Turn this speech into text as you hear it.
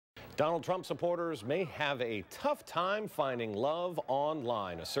Donald Trump supporters may have a tough time finding love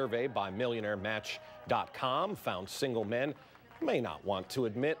online. A survey by MillionaireMatch.com found single men may not want to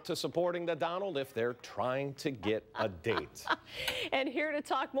admit to supporting the Donald if they're trying to get a date. And here to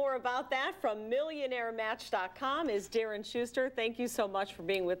talk more about that from MillionaireMatch.com is Darren Schuster. Thank you so much for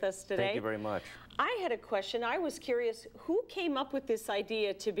being with us today. Thank you very much. I had a question. I was curious, who came up with this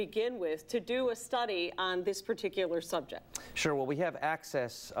idea to begin with to do a study on this particular subject? Sure. Well, we have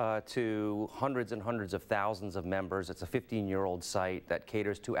access to hundreds and hundreds of thousands of members. It's a 15-year-old site that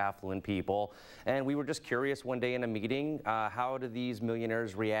caters to affluent people. And we were just curious one day in a meeting, how do these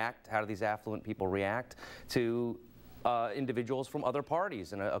millionaires react? How do these affluent people react to individuals from other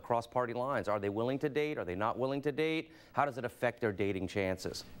parties and across party lines? Are they willing to date? Are they not willing to date? How does it affect their dating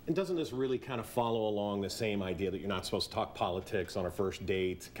chances? And doesn't this really kind of follow along the same idea that you're not supposed to talk politics on a first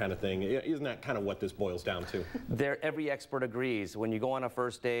date kind of thing? Isn't that kind of what this boils down to? Every expert agrees. When you go on a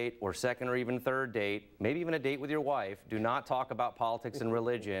first date or second or even third date, maybe even a date with your wife, do not talk about politics and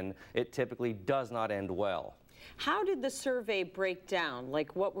religion. It typically does not end well. How did the survey break down?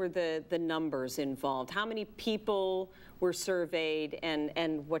 Like, what were the numbers involved? How many people were surveyed,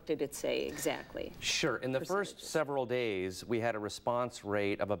 and what did it say exactly? Sure. In the first several days, we had a response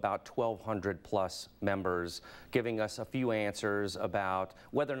rate of about 1,200 plus members giving us a few answers about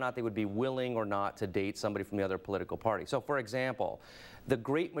whether or not they would be willing or not to date somebody from the other political party. So, for example, the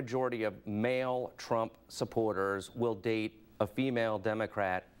great majority of male Trump supporters will date a female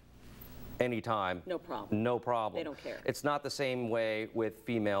Democrat anytime. No problem. No problem. They don't care. It's not the same way with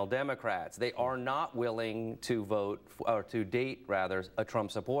female Democrats. They are not willing to vote, or to date rather, a Trump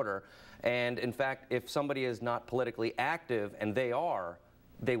supporter. And in fact, if somebody is not politically active, and they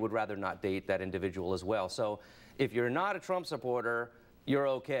would rather not date that individual as well. So if you're not a Trump supporter, you're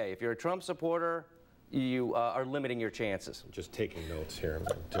okay. If you're a Trump supporter, you are limiting your chances. I'm just taking notes here.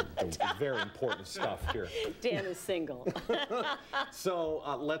 Very important stuff here. Dan is single. So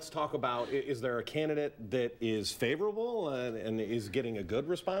let's talk about, is there a candidate that is favorable and is getting a good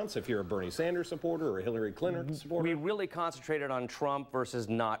response if you're a Bernie Sanders supporter or a Hillary Clinton supporter? We really concentrated on Trump versus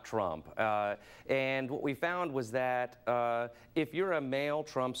not Trump. And what we found was that if you're a male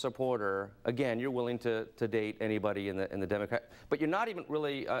Trump supporter, again, you're willing to date anybody in the Democrat, but you're not even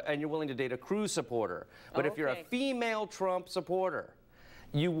really, and you're willing to date a Cruz supporter. But if you're a female Trump supporter,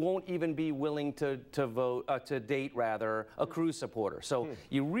 you won't even be willing to date rather a Cruz supporter. So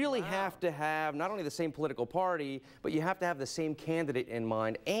you really have to have not only the same political party, but you have to have the same candidate in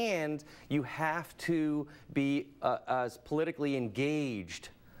mind, and you have to be as politically engaged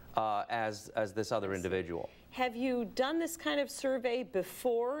as this other individual. Have you done this kind of survey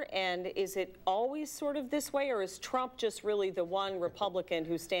before, and is it always sort of this way, or is Trump just really the one Republican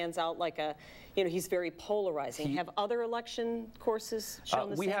who stands out like a, you know, he's very polarizing? Have other election courses shown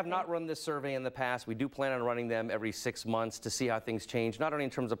the same We have thing? not run this survey in the past. We do plan on running them every 6 months to see how things change, not only in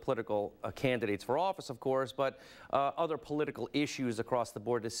terms of political candidates for office, of course, but other political issues across the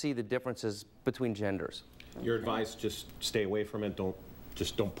board to see the differences between genders. Your advice, just stay away from it.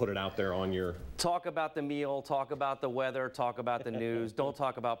 Just don't put it out there on your... Talk about the meal, talk about the weather, talk about the news, don't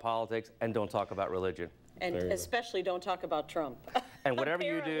talk about politics, and don't talk about religion. And especially don't talk about Trump. And whatever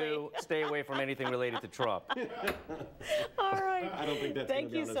you do, stay away from anything related to Trump. All right. I don't think that's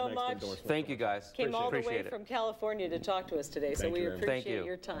Thank you so much. Thank you, guys. Came all the way from California to talk to us today, so we appreciate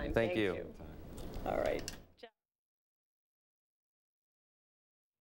your time. Thank you. All right.